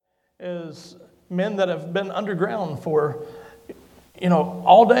is men that have been underground for,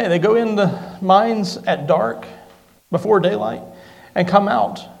 all day. They go in the mines at dark, before daylight, and come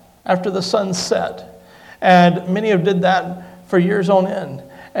out after the sun set. And many have did that for years on end.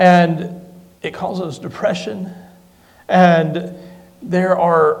 And it causes depression. And there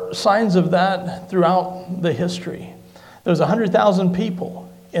are signs of that throughout the history. There was 100,000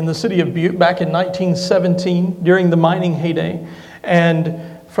 people in the city of Butte back in 1917 during the mining heyday. And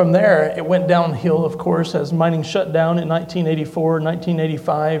from there, it went downhill, of course, as mining shut down in 1984,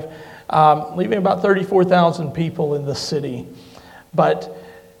 1985, leaving about 34,000 people in the city. But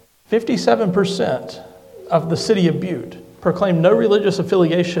 57% of the city of Butte proclaimed no religious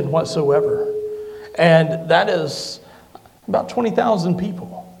affiliation whatsoever. And that is about 20,000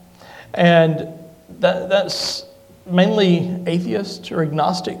 people. And that's mainly atheist or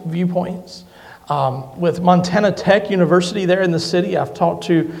agnostic viewpoints. With Montana Tech University there in the city, I've talked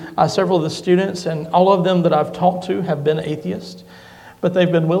to several of the students, and all of them that I've talked to have been atheists, but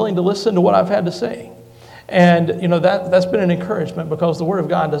they've been willing to listen to what I've had to say. And that's been an encouragement, because the Word of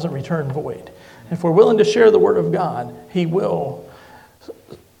God doesn't return void. If we're willing to share the Word of God, He will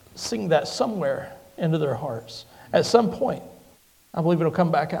sing that somewhere into their hearts. At some point, I believe it'll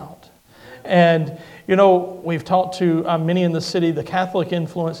come back out. And we've talked to many in the city. The Catholic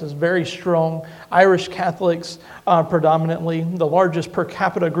influence is very strong. Irish Catholics predominantly. The largest per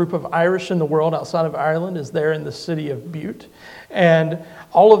capita group of Irish in the world outside of Ireland is there in the city of Butte. And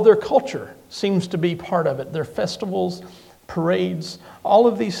all of their culture seems to be part of it. Their festivals, parades, all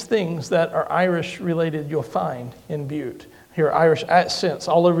of these things that are Irish related you'll find in Butte. Here are Irish accents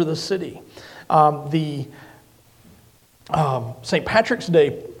all over the city. The St. Patrick's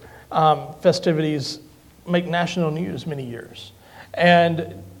Day festivities make national news many years.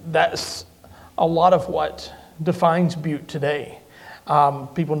 And that's a lot of what defines Butte today.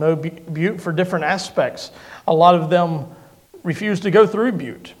 People know Butte for different aspects. A lot of them refuse to go through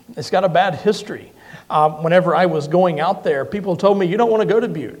Butte. It's got a bad history. Whenever I was going out there, people told me, you don't want to go to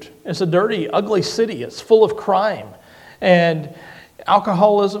Butte. It's a dirty, ugly city. It's full of crime and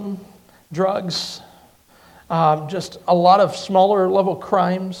alcoholism, drugs, just a lot of smaller level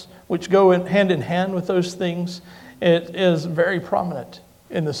crimes which go hand in hand with those things. It is very prominent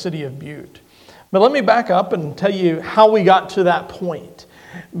in the city of Butte. But let me back up and tell you how we got to that point.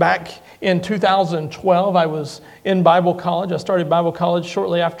 Back in 2012, I was in Bible college. I started Bible college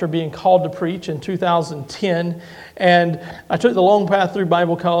shortly after being called to preach in 2010. And I took the long path through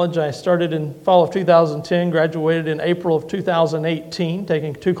Bible college. I started in fall of 2010, graduated in April of 2018,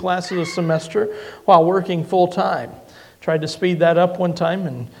 taking 2 classes a semester while working full time. Tried to speed that up one time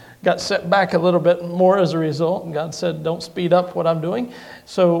and got set back a little bit more as a result. And God said, don't speed up what I'm doing.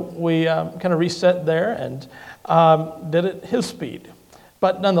 So we kind of reset there and did it His speed.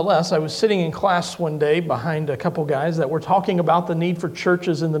 But nonetheless, I was sitting in class one day behind a couple guys that were talking about the need for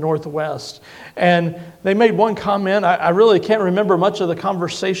churches in the Northwest. And they made one comment. I really can't remember much of the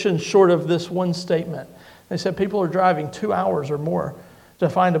conversation short of this one statement. They said people are driving 2 hours or more to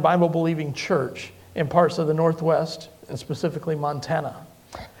find a Bible-believing church in parts of the Northwest, and specifically Montana.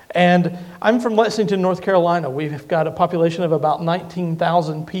 And I'm from Lexington, North Carolina. We've got a population of about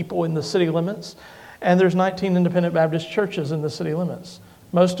 19,000 people in the city limits, and there's 19 independent Baptist churches in the city limits,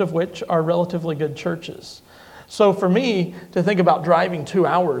 most of which are relatively good churches. So for me to think about driving 2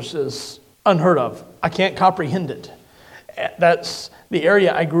 hours is unheard of. I can't comprehend it. That's the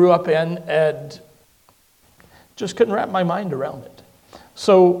area I grew up in and just couldn't wrap my mind around it.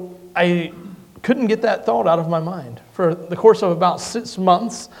 So I couldn't get that thought out of my mind. For the course of about 6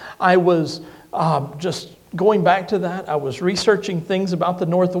 months, I was just going back to that. I was researching things about the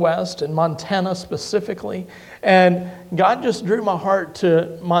Northwest and Montana specifically. And God just drew my heart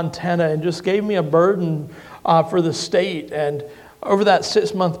to Montana and just gave me a burden for the state. And over that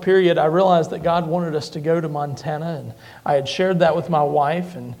 6-month period, I realized that God wanted us to go to Montana. And I had shared that with my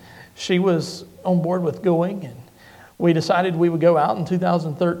wife, and she was on board with going. And we decided we would go out in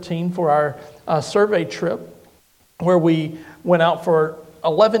 2013 for our survey trip, where we went out for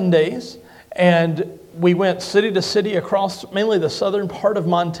 11 days. And we went city to city across mainly the southern part of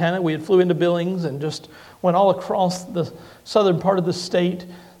Montana. We had flew into Billings and just went all across the southern part of the state,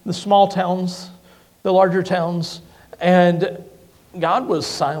 the small towns, the larger towns. And God was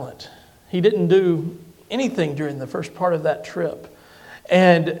silent. He didn't do anything during the first part of that trip.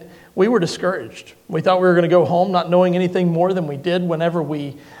 And we were discouraged. We thought we were going to go home not knowing anything more than we did whenever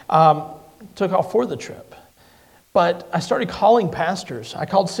we took off for the trip. But I started calling pastors. I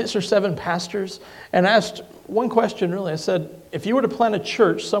called 6 or 7 pastors and asked one question, really. I said, if you were to plant a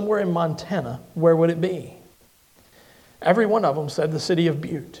church somewhere in Montana, where would it be? Every one of them said the city of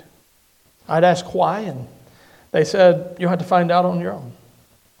Butte. I'd ask why, and they said, you'll have to find out on your own.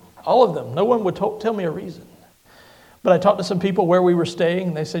 All of them. No one would tell me a reason. But I talked to some people where we were staying,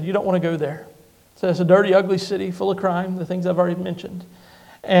 and they said, you don't want to go there. So it's a dirty, ugly city full of crime, the things I've already mentioned.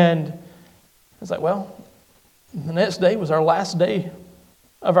 And I was like, well, the next day was our last day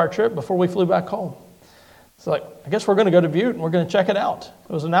of our trip before we flew back home. It's like, I guess we're going to go to Butte and we're going to check it out.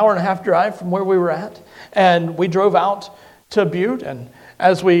 It was an hour and a half drive from where we were at. And we drove out to Butte. And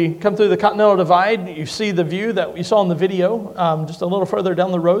as we come through the Continental Divide, you see the view that you saw in the video just a little further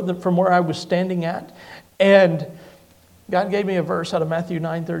down the road from where I was standing at. And God gave me a verse out of Matthew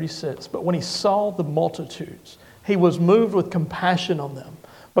 9:36. But when he saw the multitudes, he was moved with compassion on them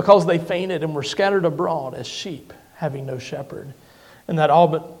because they fainted and were scattered abroad as sheep having no shepherd. And that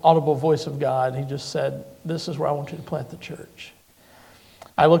audible voice of God, he just said, this is where I want you to plant the church.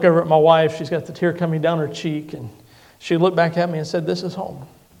 I look over at my wife. She's got the tear coming down her cheek. And she looked back at me and said, this is home.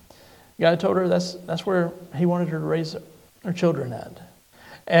 God told her that's where he wanted her to raise her children at.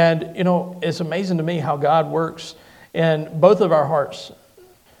 And, it's amazing to me how God works in both of our hearts,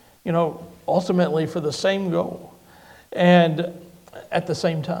 ultimately for the same goal and at the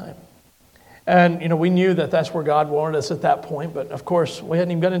same time. And, we knew that that's where God wanted us at that point. But, of course, we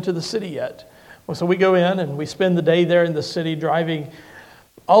hadn't even got into the city yet. Well, so we go in and we spend the day there in the city, driving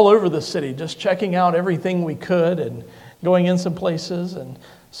all over the city, just checking out everything we could and going in some places and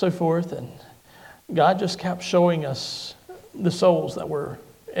so forth. And God just kept showing us the souls that were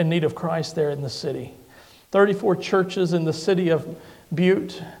in need of Christ there in the city. 34 churches in the city of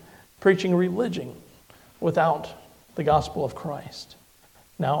Butte preaching religion without the gospel of Christ.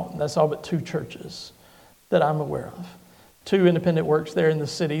 Now, that's all but 2 churches that I'm aware of. 2 independent works there in the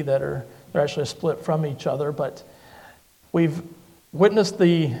city that they're actually split from each other. But we've witnessed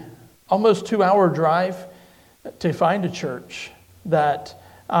the almost 2-hour drive to find a church that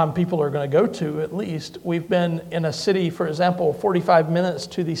people are going to go to at least. We've been in a city, for example, 45 minutes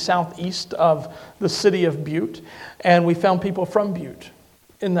to the southeast of the city of Butte, and we found people from Butte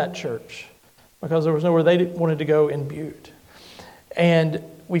in that church because there was nowhere they wanted to go in Butte. And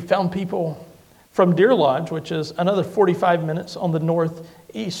we found people from Deer Lodge, which is another 45 minutes on the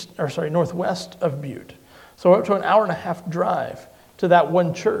northwest of Butte. So up to an hour and a half drive to that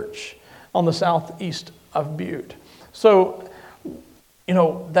one church on the southeast of Butte. So,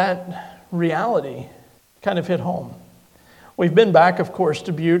 that reality kind of hit home. We've been back, of course,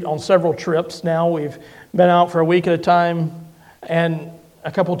 to Butte on several trips now. We've been out for a week at a time, and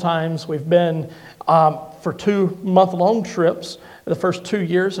a couple times we've been for 2-month-long trips. The first 2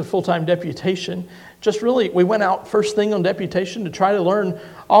 years of full-time deputation. We went out first thing on deputation to try to learn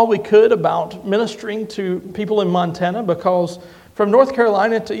all we could about ministering to people in Montana, because from North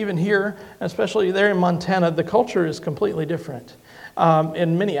Carolina to even here, especially there in Montana, the culture is completely different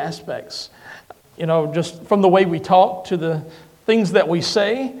in many aspects. Just from the way we talk to the things that we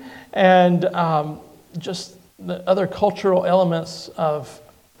say, and just the other cultural elements of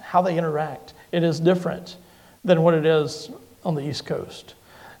how they interact. It is different than what it is on the East Coast.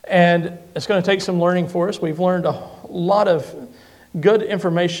 And it's going to take some learning for us. We've learned a lot of good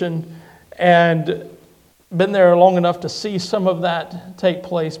information and been there long enough to see some of that take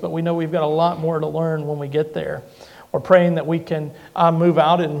place, but we know we've got a lot more to learn when we get there. We're praying that we can move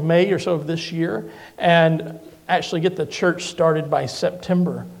out in May or so of this year and actually get the church started by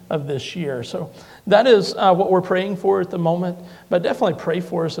September of this year. So that is what we're praying for at the moment, but definitely pray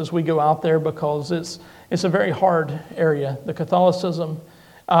for us as we go out there, because it's a very hard area. The Catholicism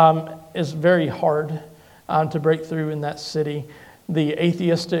is very hard to break through in that city. The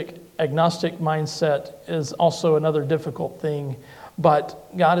atheistic, agnostic mindset is also another difficult thing.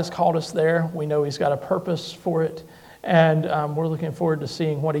 But God has called us there. We know He's got a purpose for it. And we're looking forward to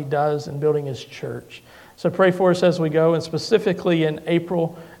seeing what He does in building His church. So pray for us as we go. And specifically in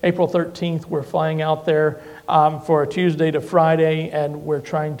April 13th, we're flying out there for a Tuesday to Friday. And we're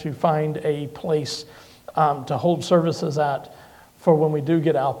trying to find a place to hold services at for when we do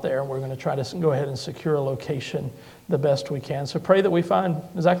get out there. And we're going to try to go ahead and secure a location the best we can. So pray that we find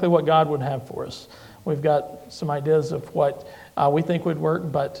exactly what God would have for us. We've got some ideas of what we think would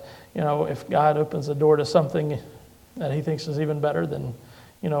work, but if God opens the door to something that He thinks is even better, then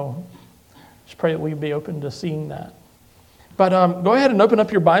just pray that we be open to seeing that. But go ahead and open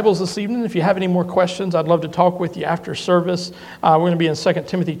up your Bibles this evening. If you have any more questions, I'd love to talk with you after service. We're going to be in 2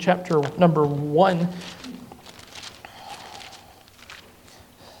 Timothy chapter number 1.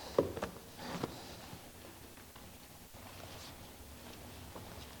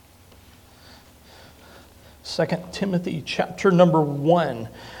 Second Timothy chapter number 1.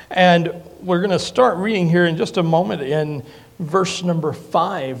 And we're going to start reading here in just a moment in verse number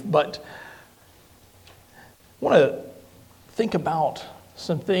 5. But want to think about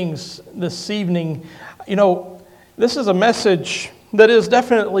some things this evening. This is a message that is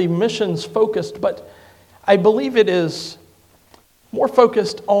definitely missions focused, but I believe it is more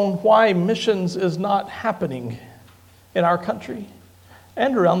focused on why missions is not happening in our country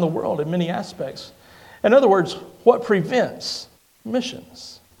and around the world in many aspects. In other words, what prevents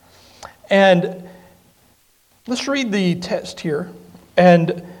missions? And let's read the text here,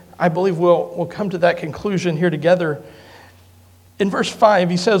 and I believe we'll come to that conclusion here together. In verse 5,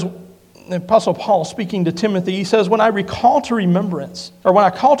 he says, the Apostle Paul speaking to Timothy, he says, when I call to remembrance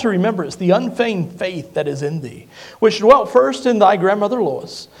the unfeigned faith that is in thee, which dwelt first in thy grandmother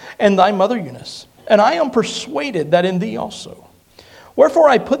Lois and thy mother Eunice, and I am persuaded that in thee also. Wherefore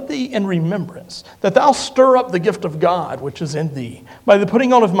I put thee in remembrance, that thou stir up the gift of God which is in thee, by the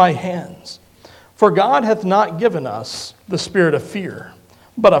putting on of my hands. For God hath not given us the spirit of fear,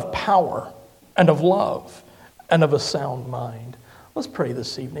 but of power and of love and of a sound mind. Let's pray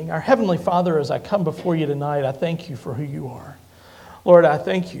this evening. Our Heavenly Father, as I come before you tonight, I thank you for who you are. Lord, I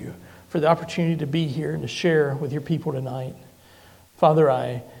thank you for the opportunity to be here and to share with your people tonight. Father,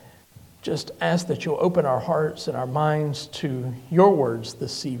 I just ask that you'll open our hearts and our minds to your words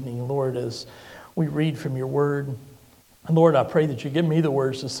this evening, Lord, as we read from your word. And Lord, I pray that you give me the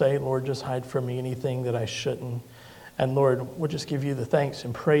words to say. Lord, just hide from me anything that I shouldn't. And Lord, we'll just give you the thanks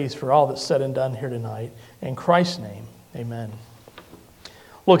and praise for all that's said and done here tonight. In Christ's name, amen.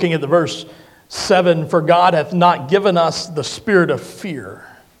 Looking at the verse 7, for God hath not given us the spirit of fear,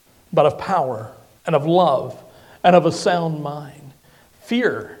 but of power and of love and of a sound mind.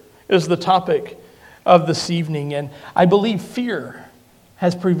 Fear is the topic of this evening, and I believe fear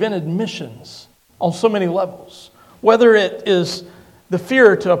has prevented missions on so many levels. Whether it is the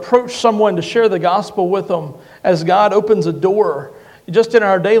fear to approach someone to share the gospel with them as God opens a door just in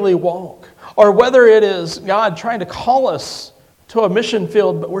our daily walk, or whether it is God trying to call us to a mission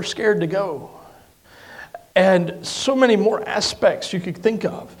field, but we're scared to go. And so many more aspects you could think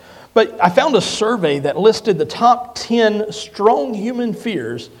of. But I found a survey that listed the top 10 strong human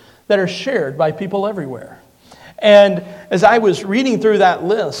fears that are shared by people everywhere. And as I was reading through that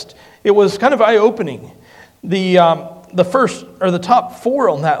list, it was kind of eye-opening. The first, or the top 4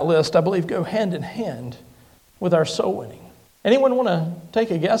 on that list, I believe, go hand in hand with our soul winning. Anyone want to take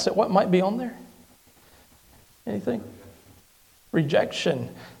a guess at what might be on there? Anything? Rejection.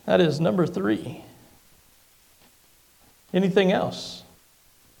 That is number 3. Anything else?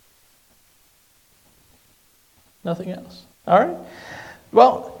 Nothing else? All right.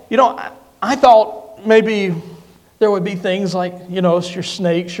 Well, I thought maybe there would be things like, your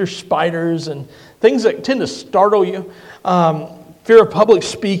snakes, your spiders, and things that tend to startle you. Fear of public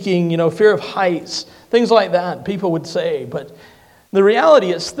speaking, fear of heights, things like that, people would say. But the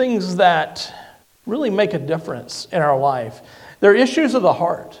reality is things that really make a difference in our life. They're issues of the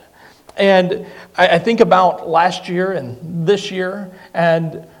heart. And I think about last year and this year,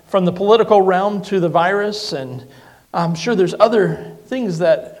 and from the political realm to the virus, and I'm sure there's other things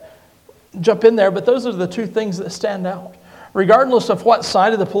that jump in there, but those are the 2 things that stand out. Regardless of what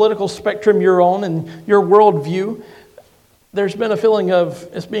side of the political spectrum you're on and your worldview, there's been a feeling of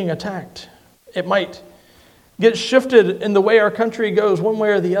it's being attacked. It might get shifted in the way our country goes one way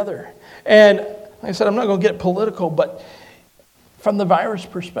or the other. And like I said, I'm not going to get political, but from the virus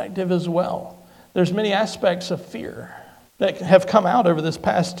perspective as well, there's many aspects of fear that have come out over this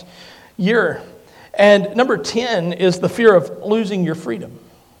past year. And number 10 is the fear of losing your freedom.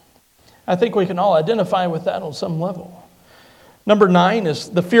 I think we can all identify with that on some level. Number 9 is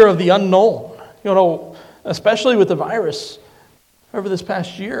the fear of the unknown. Especially with the virus over this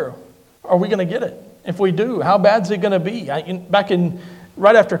past year, are we going to get it? If we do, how bad is it going to be?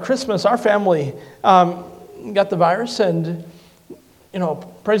 Right after Christmas, our family got the virus, and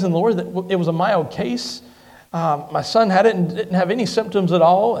praising the Lord that it was a mild case. My son had it and didn't have any symptoms at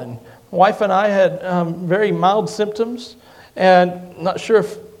all, and my wife and I had very mild symptoms, and not sure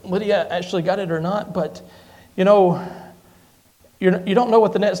if Lydia actually got it or not, but you don't know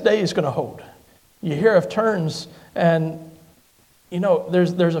what the next day is going to hold. You hear of turns, and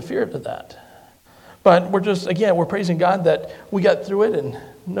there's a fear to that. But we're praising God that we got through it and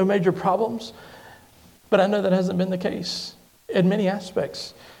no major problems. But I know that hasn't been the case in many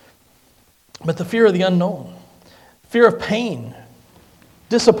aspects. But the fear of the unknown, fear of pain,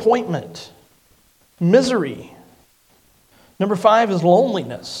 disappointment, misery. Number 5 is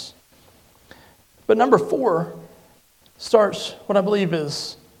loneliness. But number 4 starts what I believe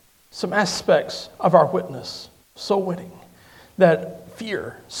is some aspects of our witness, soul winning, that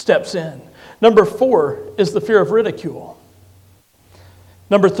fear steps in. Number 4 is the fear of ridicule.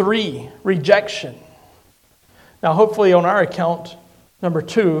 Number 3, rejection. Now, hopefully on our account, number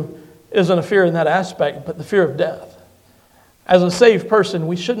 2 isn't a fear in that aspect, but the fear of death. As a saved person,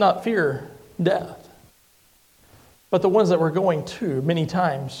 we should not fear death. But the ones that we're going to, many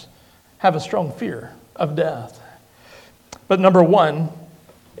times, have a strong fear of death. But number 1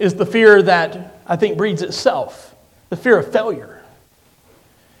 is the fear that I think breeds itself, the fear of failure.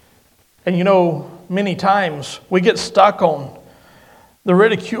 And you know, many times we get stuck on the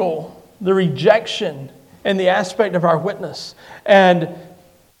ridicule, the rejection, and the aspect of our witness. And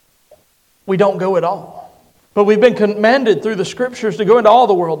we don't go at all. But we've been commanded through the Scriptures to go into all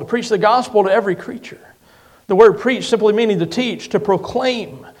the world, to preach the gospel to every creature. The word preach simply meaning to teach, to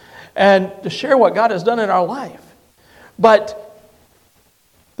proclaim, and to share what God has done in our life. But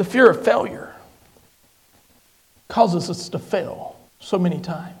the fear of failure causes us to fail so many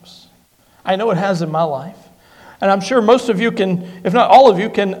times. I know it has in my life. And I'm sure most of you can, if not all of you,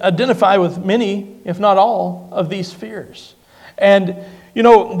 can identify with many, if not all, of these fears. And, you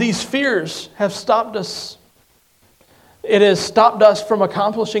know, these fears have stopped us. It has stopped us from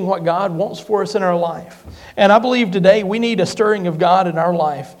accomplishing what God wants for us in our life. And I believe today we need a stirring of God in our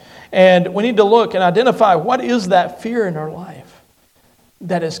life. And we need to look and identify what is that fear in our life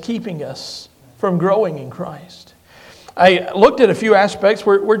that is keeping us from growing in Christ. I looked at a few aspects.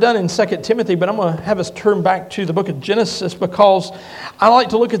 We're done in 2 Timothy, but I'm going to have us turn back to the book of Genesis because I like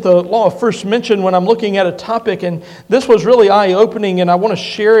to look at the law of first mention when I'm looking at a topic. And this was really eye-opening, and I want to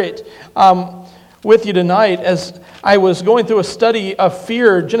share it with you tonight. As I was going through a study of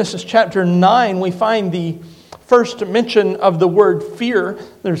fear, Genesis chapter 9, we find the first mention of the word fear.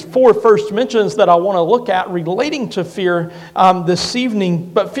 There's 4 first mentions that I want to look at relating to fear this evening.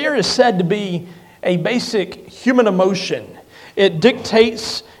 But fear is said to be a basic human emotion. It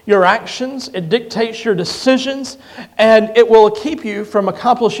dictates your actions, it dictates your decisions, and it will keep you from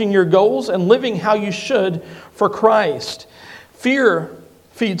accomplishing your goals and living how you should for Christ. Fear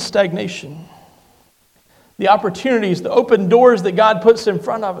feeds stagnation. The opportunities, the open doors that God puts in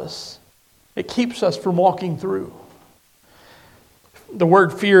front of us, it keeps us from walking through. The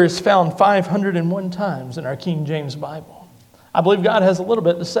word fear is found 501 times in our King James Bible. I believe God has a little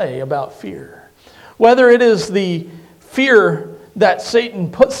bit to say about fear. Whether it is the fear that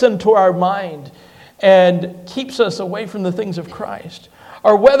Satan puts into our mind and keeps us away from the things of Christ,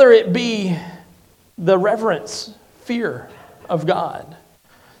 or whether it be the reverence, fear of God.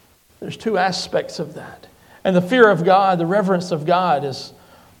 There's 2 aspects of that. And the fear of God, the reverence of God, is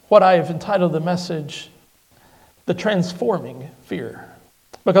what I have entitled the message, The Transforming Fear.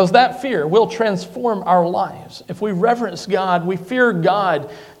 Because that fear will transform our lives. If we reverence God, we fear God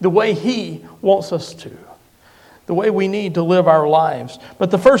the way He wants us to. The way we need to live our lives.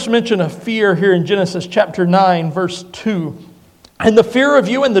 But the first mention of fear here in Genesis chapter 9, verse 2. And the fear of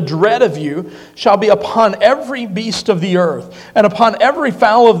you and the dread of you shall be upon every beast of the earth, and upon every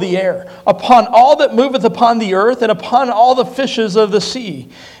fowl of the air, upon all that moveth upon the earth, and upon all the fishes of the sea.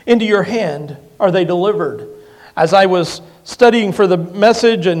 Into your hand are they delivered. As I was studying for the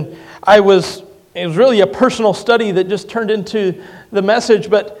message, and it was really a personal study that just turned into the message,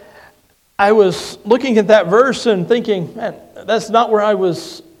 but I was looking at that verse and thinking, man, that's not where I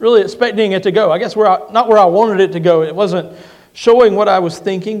was really expecting it to go. I guess not where I wanted it to go. It wasn't showing what I was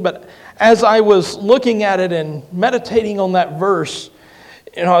thinking, but as I was looking at it and meditating on that verse,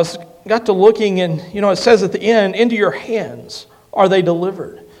 I got to looking, and it says at the end, into your hands are they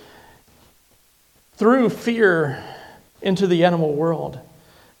delivered. Through fear into the animal world,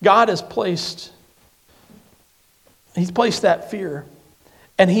 God has placed that fear,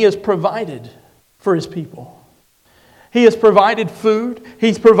 and He has provided for His people. He has provided food,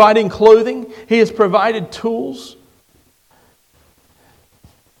 He's providing clothing, He has provided tools.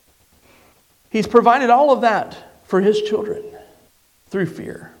 He's provided all of that for His children through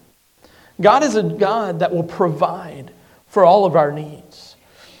fear. God is a God that will provide for all of our needs.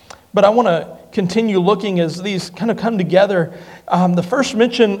 But I want to continue looking as these kind of come together. The first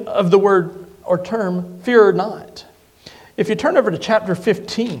mention of the word or term, fear not. If you turn over to chapter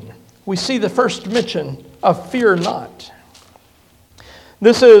 15, we see the first mention of fear not.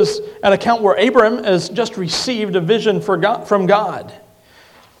 This is an account where Abram has just received a vision from God.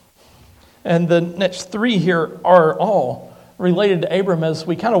 And the next 3 here are all related to Abram as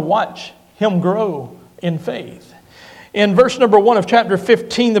we kind of watch him grow in faith. In verse number 1 of chapter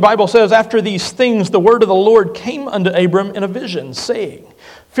 15, the Bible says, after these things the word of the Lord came unto Abram in a vision, saying,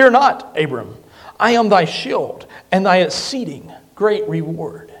 fear not, Abram, I am thy shield and thy exceeding great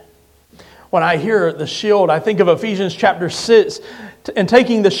reward. When I hear the shield, I think of Ephesians chapter 6 and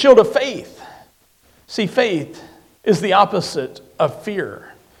taking the shield of faith. See, faith is the opposite of fear.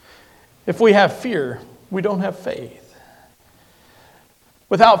 If we have fear, we don't have faith.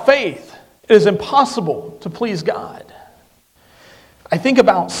 Without faith, it is impossible to please God. I think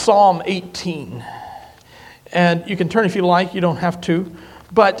about Psalm 18. And you can turn if you like, you don't have to.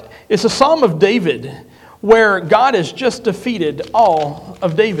 But it's a Psalm of David where God has just defeated all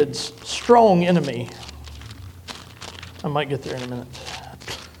of David's strong enemy. I might get there in a minute.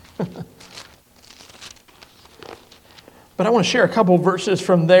 But I want to share a couple verses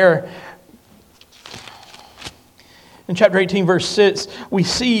from there. In chapter 18, verse 6, we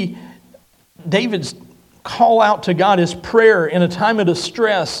see David's call out to God, his prayer in a time of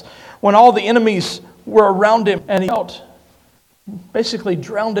distress when all the enemies were around him and he felt basically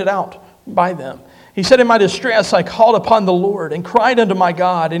drowned it out by them. He said, in my distress, I called upon the Lord and cried unto my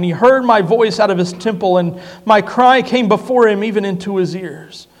God, and he heard my voice out of his temple, and my cry came before him even into his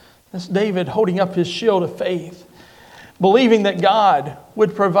ears. That's David holding up his shield of faith, believing that God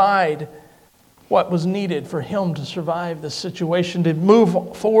would provide what was needed for him to survive the situation, to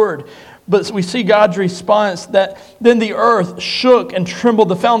move forward. But we see God's response that then the earth shook and trembled.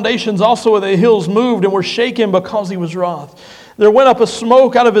 The foundations also of the hills moved and were shaken because he was wroth. There went up a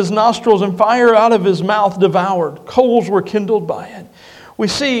smoke out of his nostrils and fire out of his mouth devoured. Coals were kindled by it. We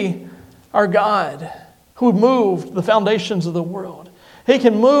see our God who moved the foundations of the world. He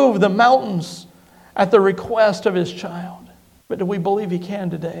can move the mountains at the request of his child. But do we believe he can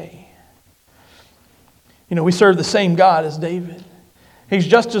today? You know, we serve the same God as David. He's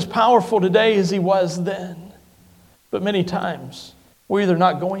just as powerful today as he was then. But many times, we're either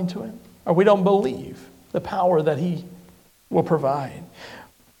not going to him or we don't believe the power that he will provide.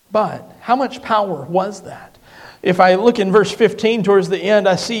 But how much power was that? If I look in verse 15 towards the end,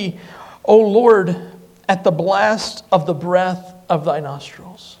 I see, O Lord, at the blast of the breath of thy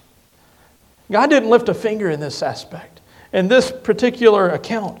nostrils. God didn't lift a finger in this aspect. In this particular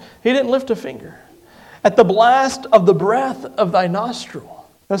account, he didn't lift a finger. At the blast of the breath of thy nostril.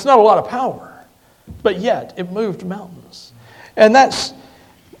 That's not a lot of power, but yet it moved mountains. And that's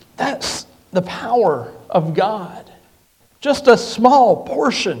the power of God. Just a small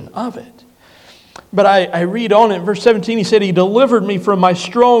portion of it. But I read on in verse 17, he said, he delivered me from my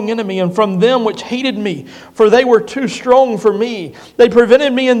strong enemy and from them which hated me, for they were too strong for me. They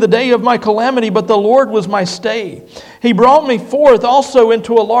prevented me in the day of my calamity, but the Lord was my stay. He brought me forth also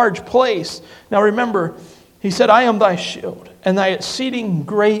into a large place. Now remember, he said, I am thy shield and thy exceeding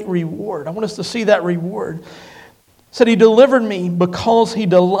great reward. I want us to see that reward. He said, he delivered me because he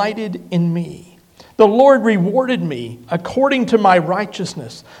delighted in me. The Lord rewarded me according to my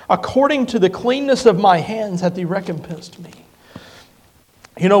righteousness, according to the cleanness of my hands hath he recompensed me.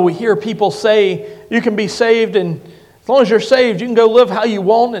 You know, we hear people say, you can be saved, and as long as you're saved, you can go live how you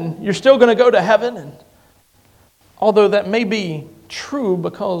want, and you're still going to go to heaven. And although that may be true,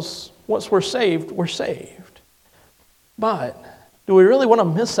 because once we're saved, we're saved. But do we really want to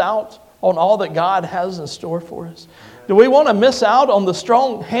miss out on all that God has in store for us? Do we want to miss out on the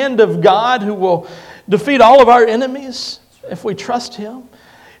strong hand of God who will defeat all of our enemies if we trust him?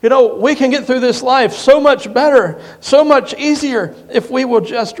 You know, we can get through this life so much better, so much easier if we will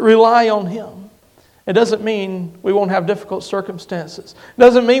just rely on him. It doesn't mean we won't have difficult circumstances. It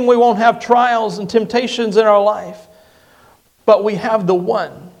doesn't mean we won't have trials and temptations in our life. But we have the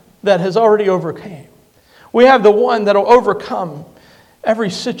one that has already overcame. We have the one that will overcome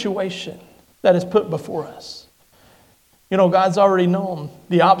every situation that is put before us. You know, God's already known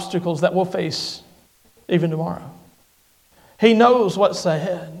the obstacles that we'll face even tomorrow. He knows what's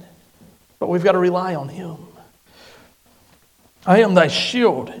ahead, but we've got to rely on him. I am thy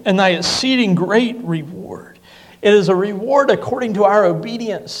shield and thy exceeding great reward. It is a reward according to our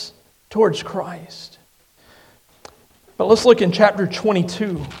obedience towards Christ. But let's look in chapter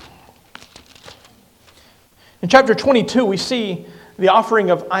 22. In chapter 22, we see the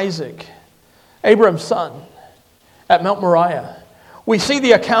offering of Isaac, Abraham's son, at Mount Moriah. We see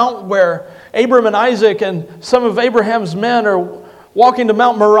the account where Abram and Isaac and some of Abraham's men are walking to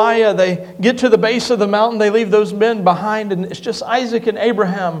Mount Moriah. They get to the base of the mountain. They leave those men behind. And it's just Isaac and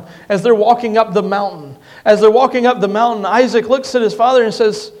Abraham as they're walking up the mountain. As they're walking up the mountain, Isaac looks at his father and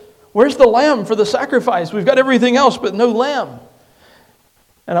says, where's the lamb for the sacrifice? We've got everything else, but no lamb.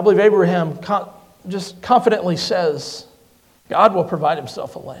 And I believe Abraham just confidently says, God will provide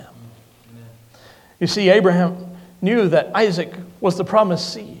himself a lamb. Amen. You see, Abraham knew that Isaac was the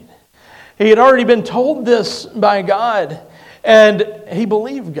promised seed. He had already been told this by God, and he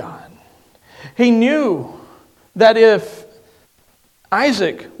believed God. He knew that if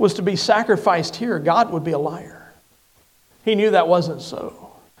Isaac was to be sacrificed here, God would be a liar. He knew that wasn't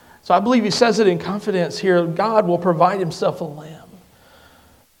so. So I believe he says it in confidence here, God will provide himself a lamb.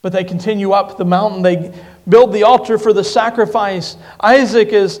 But they continue up the mountain. They build the altar for the sacrifice. Isaac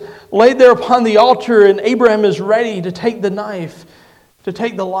is laid there upon the altar, and Abraham is ready to take the knife, to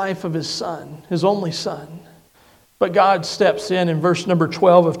take the life of his son, his only son. But God steps in verse number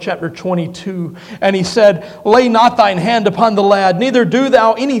 12 of chapter 22, and He said, "Lay not thine hand upon the lad, neither do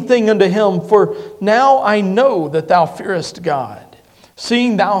thou anything unto him, for now I know that thou fearest God,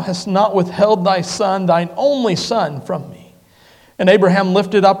 seeing thou hast not withheld thy son, thine only son, from me." And Abraham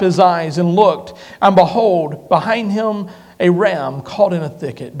lifted up his eyes and looked, and behold, behind him a ram caught in a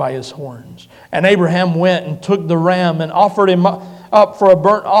thicket by his horns. And Abraham went and took the ram and offered him up for a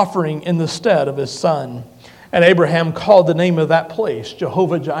burnt offering in the stead of his son. And Abraham called the name of that place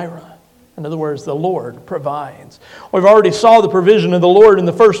Jehovah-Jireh. In other words, the Lord provides. We've already saw the provision of the Lord in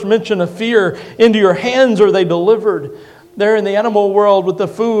the first mention of fear. Into your hands are they delivered. There in the animal world with the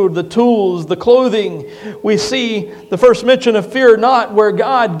food, the tools, the clothing, we see the first mention of fear not, where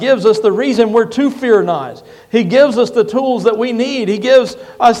God gives us the reason we're to fear not. He gives us the tools that we need. He gives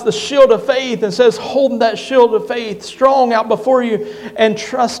us the shield of faith and says, hold that shield of faith strong out before you and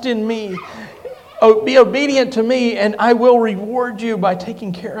trust in me. Be obedient to me, and I will reward you by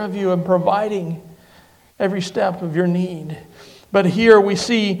taking care of you and providing every step of your need. But here we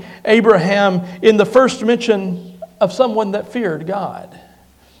see Abraham in the first mention of someone that feared God.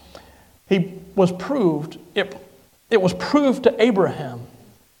 It was proved to Abraham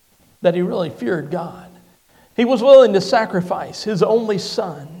that he really feared God. He was willing to sacrifice his only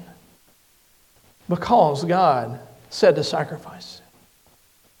son because God said to sacrifice.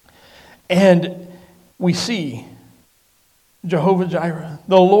 And we see Jehovah-Jireh,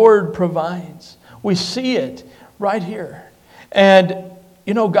 the Lord provides. We see it right here. And,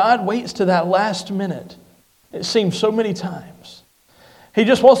 God waits to that last minute. It seems so many times. He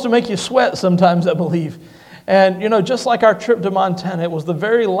just wants to make you sweat sometimes, I believe. And, just like our trip to Montana, it was the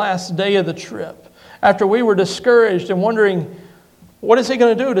very last day of the trip. After we were discouraged and wondering, what is He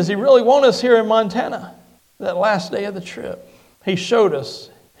going to do? Does He really want us here in Montana? That last day of the trip, He showed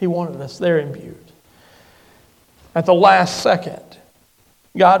us He wanted us there in Butte. At the last second,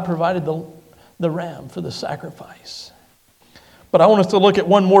 God provided the ram for the sacrifice. But I want us to look at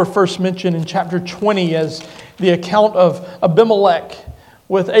one more first mention in chapter 20 as the account of Abimelech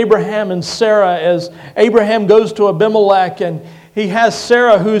with Abraham and Sarah, as Abraham goes to Abimelech and he has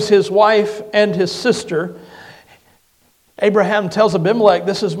Sarah, who's his wife and his sister. Abraham tells Abimelech,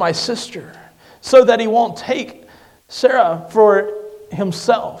 "This is my sister," so that he won't take Sarah for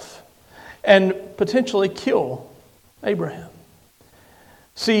himself and potentially kill Abraham.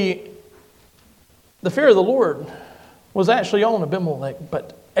 See, the fear of the Lord was actually on Abimelech,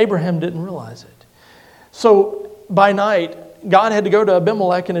 but Abraham didn't realize it. So by night, God had to go to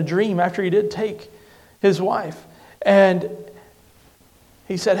Abimelech in a dream after he did take his wife. And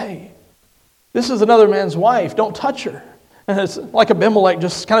he said, "Hey, this is another man's wife. Don't touch her." And it's like Abimelech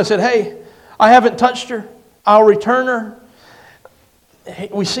just kind of said, "Hey, I haven't touched her. I'll return her."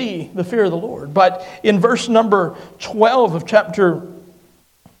 We see the fear of the Lord. But in verse number 12 of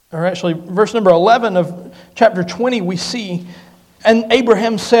verse number 11 of chapter 20, we see, "And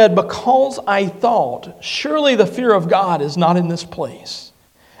Abraham said, because I thought, surely the fear of God is not in this place,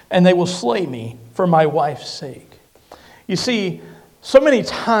 and they will slay me for my wife's sake." You see, so many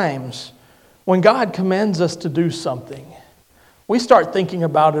times when God commands us to do something, we start thinking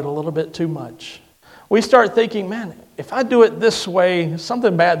about it a little bit too much. We start thinking, man, if I do it this way,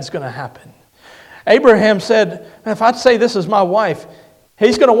 something bad's going to happen. Abraham said, if I say this is my wife,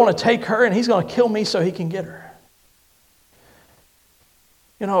 He's going to want to take her and He's going to kill me so He can get her.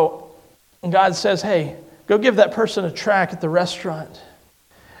 And God says, "Hey, go give that person a tract at the restaurant."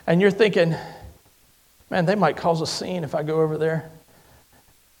 And you're thinking, man, they might cause a scene if I go over there.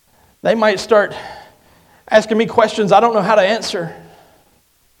 They might start asking me questions I don't know how to answer.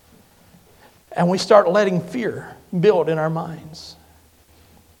 And we start letting fear build in our minds.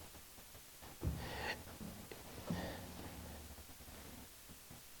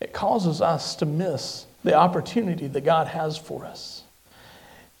 It causes us to miss the opportunity that God has for us.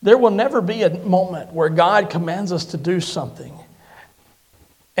 There will never be a moment where God commands us to do something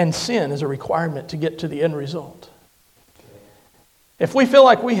and sin is a requirement to get to the end result. If we feel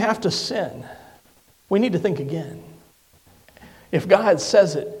like we have to sin, we need to think again. If God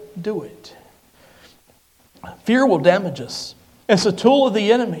says it, do it. Fear will damage us. It's a tool of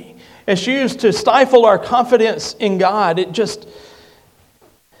the enemy. It's used to stifle our confidence in God. It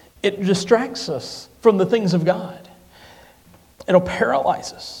distracts us from the things of God. It'll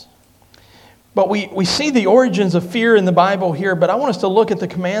paralyze us. But we see the origins of fear in the Bible here, but I want us to look at the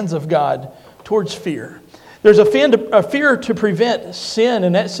commands of God towards fear. There's a fear to prevent sin.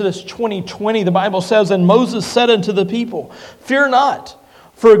 In Exodus 20:20, the Bible says, "And Moses said unto the people, Fear not,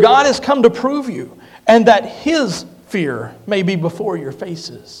 for God has come to prove you, and that his fear may be before your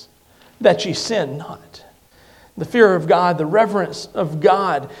faces, that ye sin not." The fear of God, the reverence of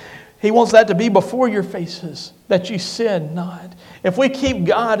God, he wants that to be before your faces, that ye sin not. If we keep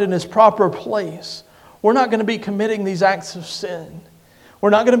God in his proper place, we're not going to be committing these acts of sin. We're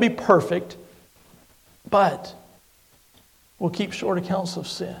not going to be perfect, but we'll keep short accounts of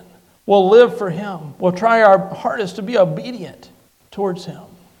sin. We'll live for him. We'll try our hardest to be obedient towards him.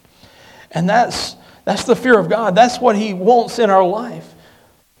 And that's the fear of God. That's what he wants in our life.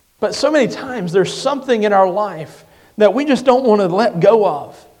 But so many times there's something in our life that we just don't want to let go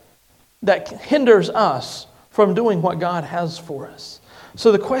of that hinders us from doing what God has for us.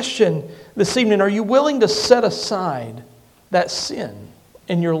 So the question this evening, are you willing to set aside that sin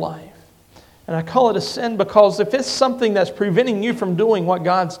in your life? And I call it a sin because if it's something that's preventing you from doing what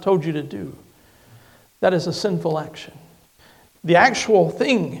God's told you to do, that is a sinful action. The actual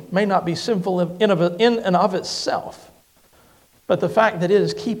thing may not be sinful in and of itself, but the fact that it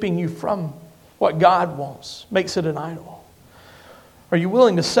is keeping you from what God wants makes it an idol. Are you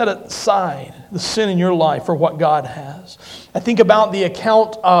willing to set aside the sin in your life for what God has? I think about the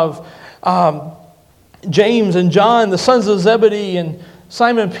account of James and John, the sons of Zebedee, and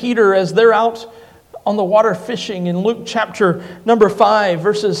Simon Peter as they're out on the water fishing. In Luke chapter number 5,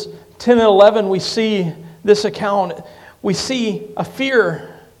 verses 10 and 11, we see this account. We see a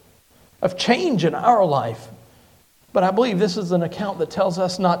fear of change in our life. But I believe this is an account that tells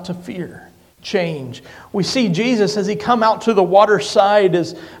us not to fear change. We see Jesus as he come out to the water side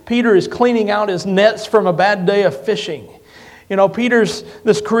as Peter is cleaning out his nets from a bad day of fishing. You know, Peter's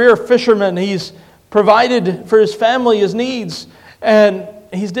this career fisherman. He's provided for his family, his needs, and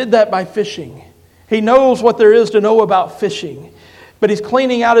he's did that by fishing. He knows what there is to know about fishing. But he's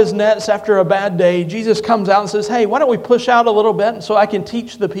cleaning out his nets after a bad day. Jesus comes out and says, "Hey, why don't we push out a little bit so I can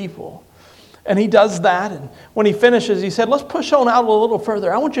teach the people?" And he does that. And when he finishes, he said, "Let's push on out a little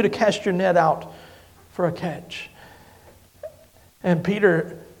further. I want you to cast your net out for a catch." And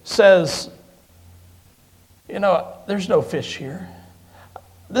Peter says, "You know, there's no fish here.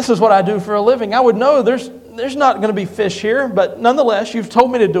 This is what I do for a living. I would know there's not going to be fish here, but nonetheless, you've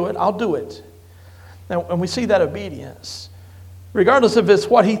told me to do it. I'll do it." Now, and we see that obedience. Regardless if it's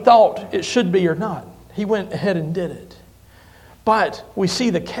what he thought it should be or not, he went ahead and did it. But we see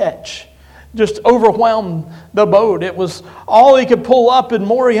the catch just overwhelmed the boat. It was all he could pull up and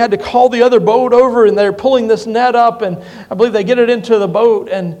more. He had to call the other boat over, and they're pulling this net up, and I believe they get it into the boat,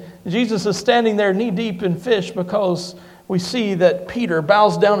 and Jesus is standing there knee deep in fish because we see that Peter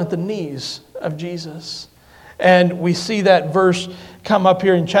bows down at the knees of Jesus. And we see that verse come up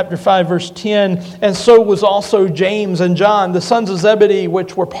here in chapter 5, verse 10. "And so was also James and John, the sons of Zebedee,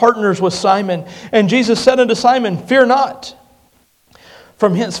 which were partners with Simon. And Jesus said unto Simon, Fear not,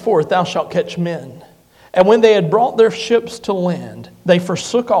 from henceforth thou shalt catch men. And when they had brought their ships to land, they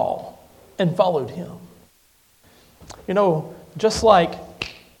forsook all and followed him." You know, just like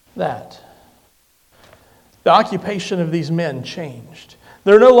that, the occupation of these men changed.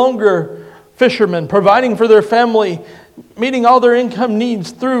 They're no longer fishermen providing for their family, meeting all their income needs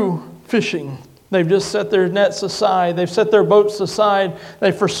through fishing. They've just set their nets aside. They've set their boats aside.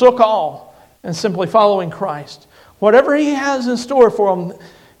 They forsook all and simply following Christ. Whatever he has in store for them,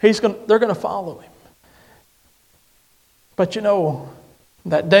 they're going to follow him. But you know,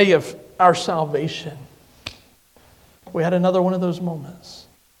 that day of our salvation, we had another one of those moments.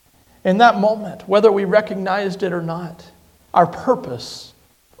 In that moment, whether we recognized it or not, our purpose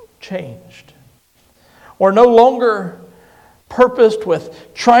changed. We're no longer purposed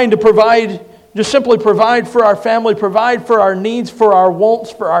with trying to provide, just simply provide for our family, provide for our needs, for our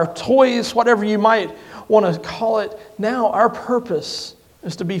wants, for our toys, whatever you might want to call it. Now our purpose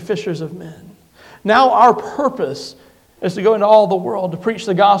is to be fishers of men. Now our purpose is to go into all the world to preach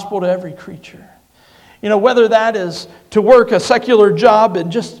the gospel to every creature. You know, whether that is to work a secular job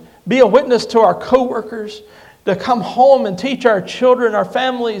and just be a witness to our coworkers, to come home and teach our children, our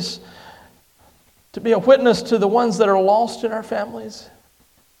families, to be a witness to the ones that are lost in our families,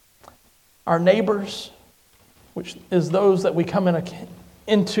 our neighbors, which is those that we come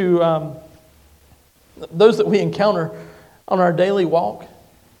into those that we encounter on our daily walk,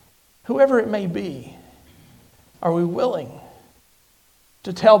 whoever it may be, are we willing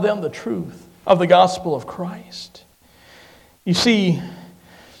to tell them the truth of the gospel of Christ? You see,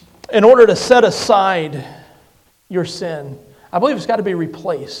 in order to set aside your sin, I believe it's got to be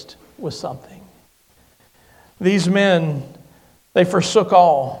replaced with something. These men, they forsook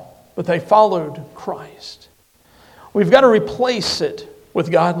all, but they followed Christ. We've got to replace it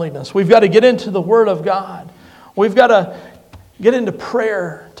with godliness. We've got to get into the Word of God. We've got to get into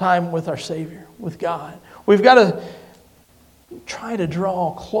prayer time with our Savior, with God. We've got to try to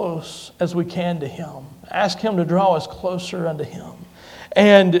draw close as we can to Him. Ask Him to draw us closer unto Him.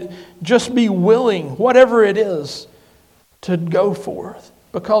 And just be willing, whatever it is, to go forth.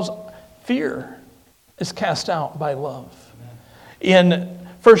 Because fear is cast out by love. In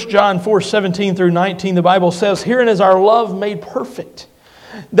 1 John 4:17 through 19, the Bible says, "Herein is our love made perfect,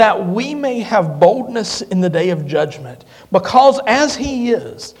 that we may have boldness in the day of judgment. Because as He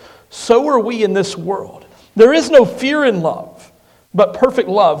is, so are we in this world. There is no fear in love, but perfect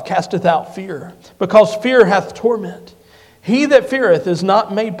love casteth out fear, because fear hath torment. He that feareth is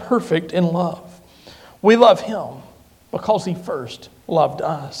not made perfect in love." We love Him because He first loved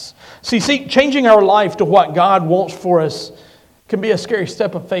us. See, changing our life to what God wants for us can be a scary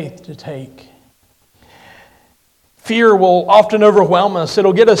step of faith to take. Fear will often overwhelm us.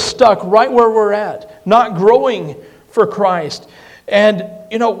 It'll get us stuck right where we're at, not growing for Christ. And,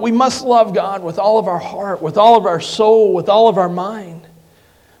 we must love God with all of our heart, with all of our soul, with all of our mind.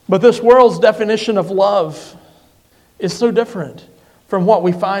 But this world's definition of love is so different from what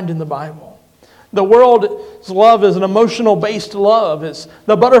we find in the Bible. The world's love is an emotional-based love. It's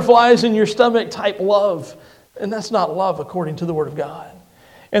the butterflies in your stomach type love. And that's not love according to the Word of God.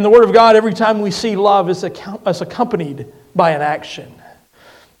 In the Word of God, every time we see love, it's accompanied by an action.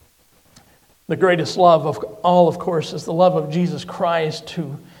 The greatest love of all, of course, is the love of Jesus Christ,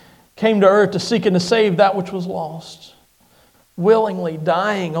 who came to earth to seek and to save that which was lost, willingly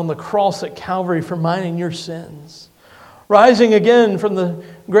dying on the cross at Calvary for mine and your sins, rising again from the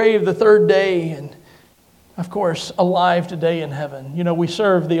grave the third day, and, of course, alive today in heaven. We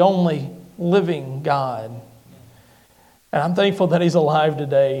serve the only living God. And I'm thankful that He's alive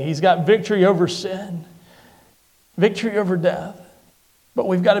today. He's got victory over sin, victory over death. But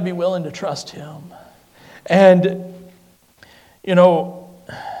we've got to be willing to trust Him. And,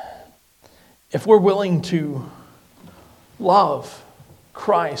 if we're willing to love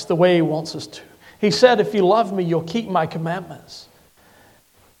Christ the way He wants us to. He said, "If you love me, you'll keep my commandments."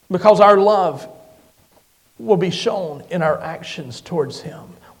 Because our love will be shown in our actions towards Him.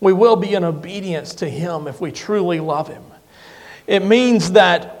 We will be in obedience to Him if we truly love Him. It means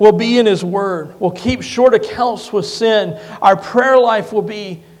that we'll be in His Word. We'll keep short accounts with sin. Our prayer life will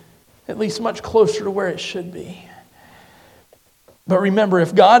be at least much closer to where it should be. But remember,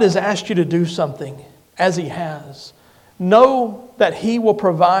 if God has asked you to do something, as He has, know that He will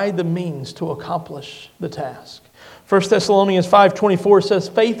provide the means to accomplish the task. 1 Thessalonians 5:24 says,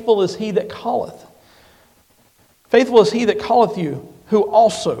 "Faithful is He that calleth. Faithful is He that calleth you, who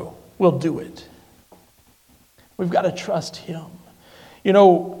also will do it." We've got to trust Him.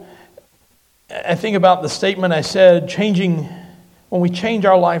 I think about the statement I said, when we change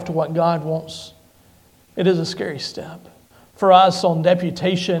our life to what God wants, it is a scary step. For us on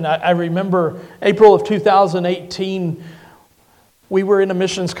deputation, I remember April of 2018, we were in a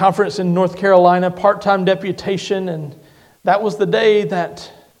missions conference in North Carolina, part-time deputation, and that was the day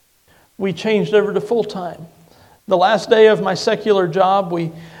that we changed over to full-time. The last day of my secular job,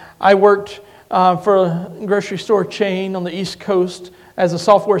 I worked for a grocery store chain on the East Coast as a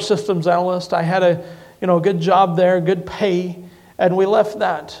software systems analyst. I had a good job there, good pay, and we left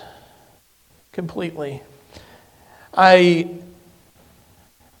that completely. I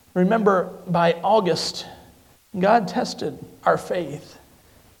remember by August, God tested our faith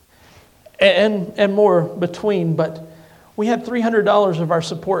and more between, but we had $300 of our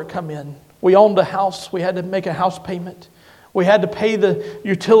support come in. We owned a house. We had to make a house payment. We had to pay the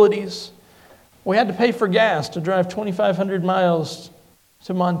utilities. We had to pay for gas to drive 2,500 miles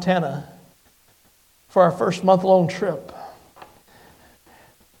to Montana for our first month-long trip.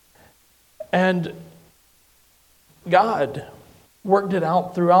 And God worked it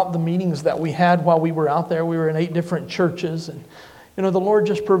out throughout the meetings that we had while we were out there. We were in 8 different churches. And, the Lord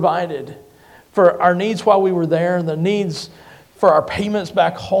just provided for our needs while we were there and the needs for our payments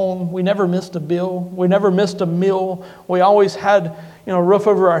back home. We never missed a bill. We never missed a meal. We always had, a roof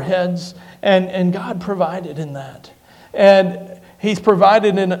over our heads. And God provided in that. And He's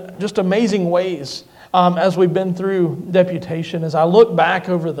provided in just amazing ways as we've been through deputation. As I look back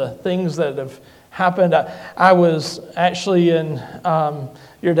over the things that have happened, I was actually in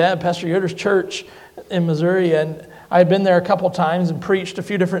your dad, Pastor Yoder's church in Missouri, and I had been there a couple times and preached a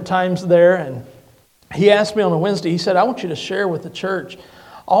few different times there. And he asked me on a Wednesday, he said, "I want you to share with the church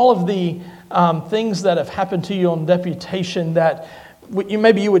all of the things that have happened to you on deputation that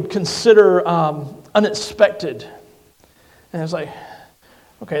maybe you would consider unexpected." And I was like,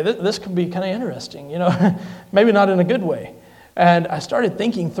 okay, this can be kind of interesting, maybe not in a good way. And I started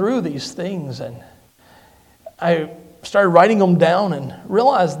thinking through these things, and I started writing them down and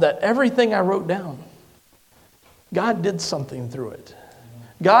realized that everything I wrote down, God did something through it.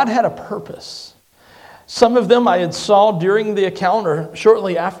 God had a purpose. Some of them I had saw during the account or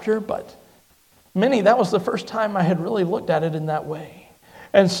shortly after, but many, that was the first time I had really looked at it in that way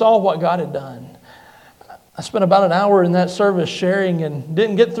and saw what God had done. I spent about an hour in that service sharing and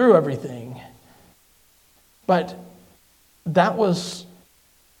didn't get through everything. But that was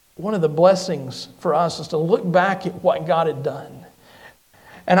one of the blessings for us, is to look back at what God had done.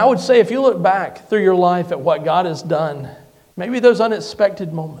 And I would say, if you look back through your life at what God has done, maybe those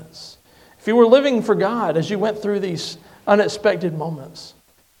unexpected moments, if you were living for God as you went through these unexpected moments,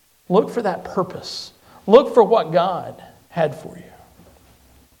 look for that purpose. Look for what God had for you.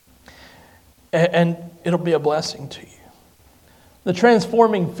 And it'll be a blessing to you. The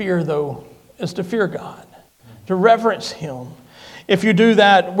transforming fear, though, is to fear God, to reverence Him. If you do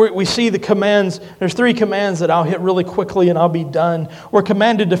that, we see the commands. There's 3 commands that I'll hit really quickly and I'll be done. We're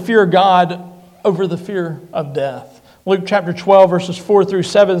commanded to fear God over the fear of death. Luke chapter 12, verses 4 through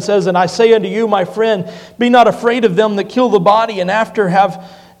 7 says, "And I say unto you, my friend, be not afraid of them that kill the body, and after have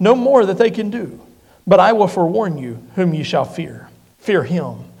no more that they can do. But I will forewarn you whom ye shall fear. Fear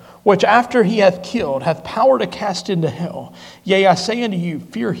him, which after he hath killed hath power to cast into hell. Yea, I say unto you,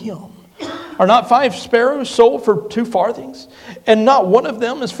 fear him. Are not 5 sparrows sold for 2 farthings? And not one of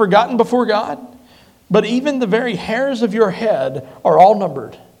them is forgotten before God? But even the very hairs of your head are all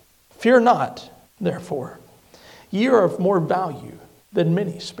numbered. Fear not, therefore. Ye are of more value than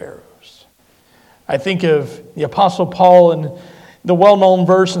many sparrows." I think of the Apostle Paul and the well-known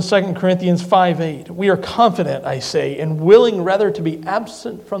verse in 2 Corinthians 5:8. "We are confident, I say, and willing rather to be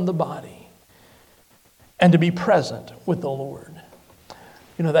absent from the body and to be present with the Lord."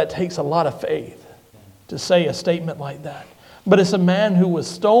 That takes a lot of faith to say a statement like that. But it's a man who was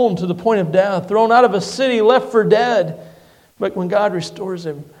stoned to the point of death, thrown out of a city, left for dead. But when God restores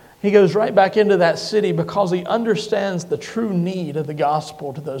him, he goes right back into that city because he understands the true need of the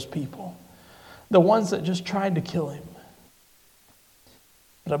gospel to those people, the ones that just tried to kill him.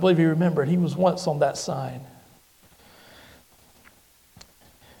 But I believe he remembered he was once on that side.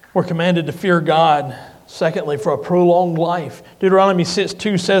 We're commanded to fear God, secondly, for a prolonged life. Deuteronomy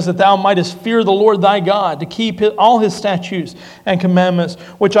 6:2 says that thou mightest fear the Lord thy God, to keep all his statutes and commandments,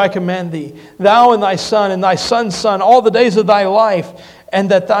 which I command thee, thou and thy son's son, all the days of thy life, and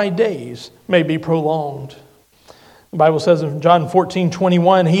that thy days may be prolonged. The Bible says in John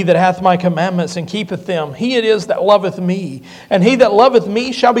 14:21, "He that hath my commandments and keepeth them, he it is that loveth me. And he that loveth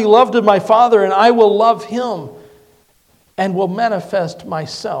me shall be loved of my Father, and I will love him and will manifest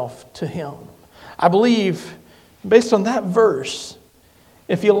myself to him." I believe, based on that verse,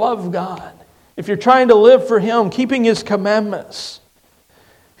 if you love God, if you're trying to live for him, keeping his commandments,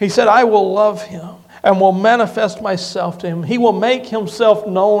 he said, "I will love him and will manifest myself to him." He will make himself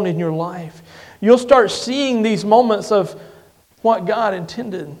known in your life. You'll start seeing these moments of what God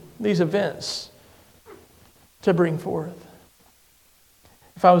intended these events to bring forth.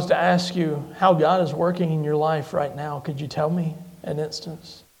 If I was to ask you how God is working in your life right now, could you tell me an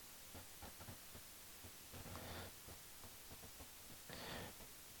instance?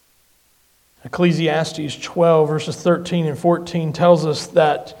 Ecclesiastes 12, verses 13 and 14 tells us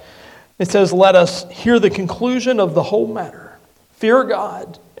that it says, "Let us hear the conclusion of the whole matter. Fear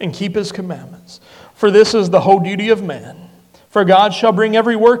God and keep his commandments. For this is the whole duty of man. For God shall bring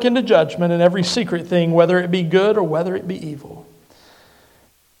every work into judgment and every secret thing, whether it be good or whether it be evil."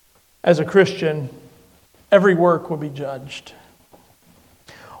 As a Christian, every work will be judged.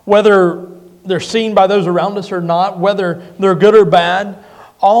 Whether they're seen by those around us or not, whether they're good or bad,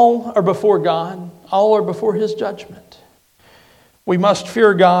 all are before God. All are before his judgment. We must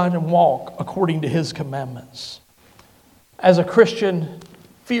fear God and walk according to his commandments. As a Christian,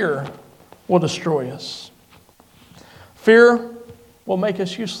 fear will destroy us. Fear will make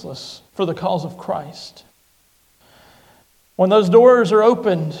us useless for the cause of Christ. When those doors are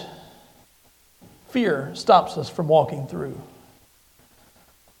opened, fear stops us from walking through.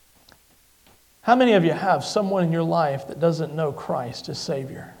 How many of you have someone in your life that doesn't know Christ as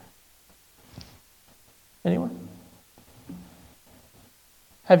Savior? Anyone?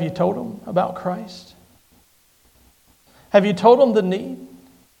 Have you told them about Christ? Have you told them the need?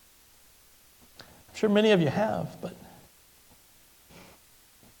 I'm sure many of you have, but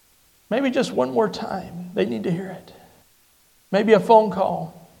maybe just one more time. They need to hear it. Maybe a phone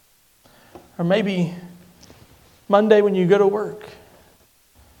call. Or maybe Monday when you go to work.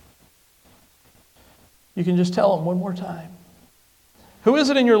 You can just tell them one more time. Who is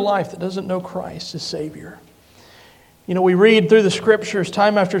it in your life that doesn't know Christ as Savior? You know, we read through the Scriptures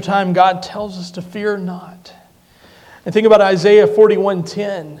time after time, God tells us to fear not. And think about Isaiah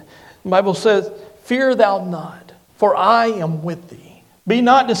 41:10. The Bible says, "Fear thou not, for I am with thee. Be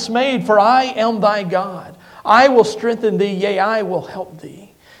not dismayed, for I am thy God. I will strengthen thee, yea, I will help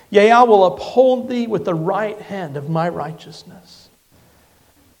thee. Yea, I will uphold thee with the right hand of my righteousness."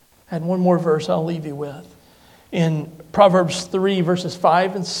 And one more verse I'll leave you with. In Proverbs 3, verses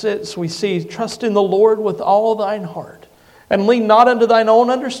 5 and 6, we see, "Trust in the Lord with all thine heart, and lean not unto thine own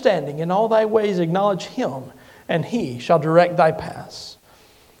understanding. In all thy ways acknowledge Him, and He shall direct thy paths."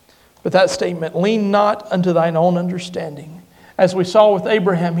 But that statement, "lean not unto thine own understanding," as we saw with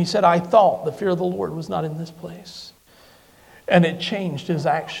Abraham, he said, "I thought the fear of the Lord was not in this place." And it changed his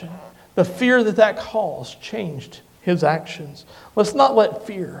action. The fear that caused changed his actions. Let's not let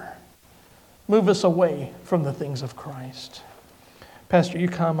fear move us away from the things of Christ. Pastor, you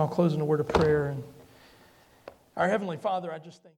come. I'll close in a word of prayer. And our Heavenly Father, I just thank you.